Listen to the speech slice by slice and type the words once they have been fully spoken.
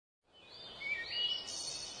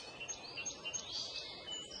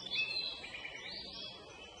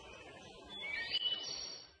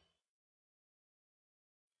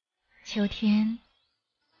秋天，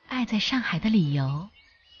爱在上海的理由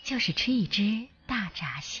就是吃一只大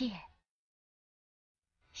闸蟹。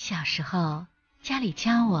小时候，家里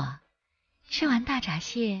教我，吃完大闸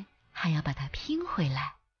蟹还要把它拼回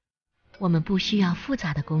来。我们不需要复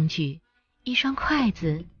杂的工具，一双筷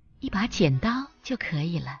子，一把剪刀就可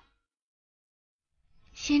以了。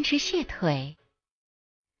先吃蟹腿，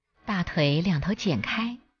大腿两头剪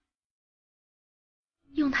开，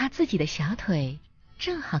用他自己的小腿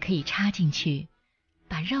正好可以插进去，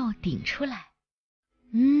把肉顶出来。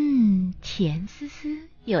甜丝丝，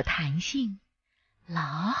有弹性，老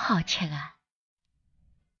好吃啊！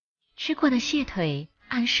吃过的蟹腿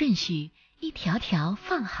按顺序一条条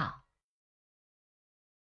放好，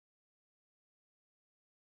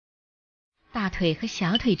大腿和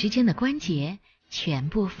小腿之间的关节全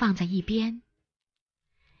部放在一边。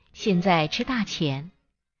现在吃大钳，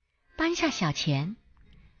搬下小钳，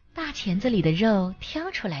大钳子里的肉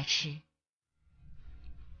挑出来吃。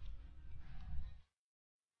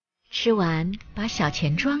吃完，把小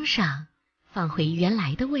钳装上，放回原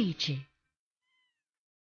来的位置。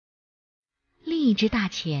另一只大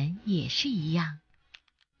钳也是一样。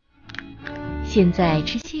现在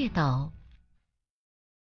吃蟹斗，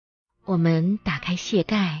我们打开蟹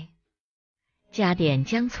盖，加点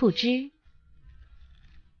姜醋汁。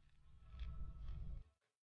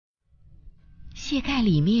蟹盖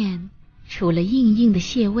里面除了硬硬的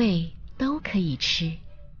蟹味都可以吃。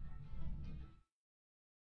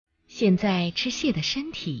现在吃蟹的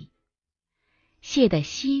身体，蟹的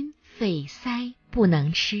心、肺、鳃不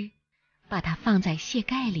能吃，把它放在蟹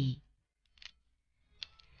盖里。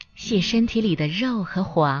蟹身体里的肉和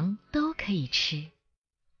黄都可以吃。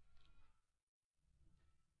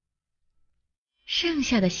剩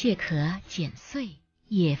下的蟹壳剪碎，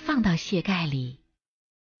也放到蟹盖里。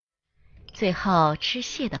最后吃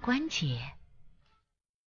蟹的关节。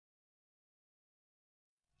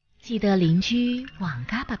记得邻居网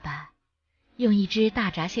嘎巴巴用一只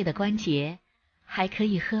大闸蟹的关节，还可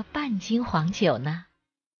以喝半斤黄酒呢。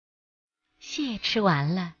蟹吃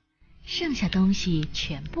完了，剩下东西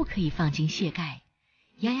全部可以放进蟹盖，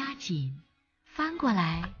压压紧，翻过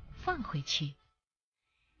来放回去，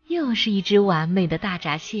又是一只完美的大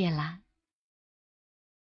闸蟹啦。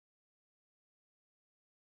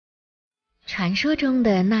传说中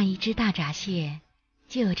的那一只大闸蟹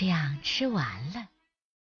就这样吃完了，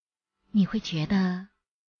你会觉得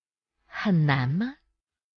很难吗？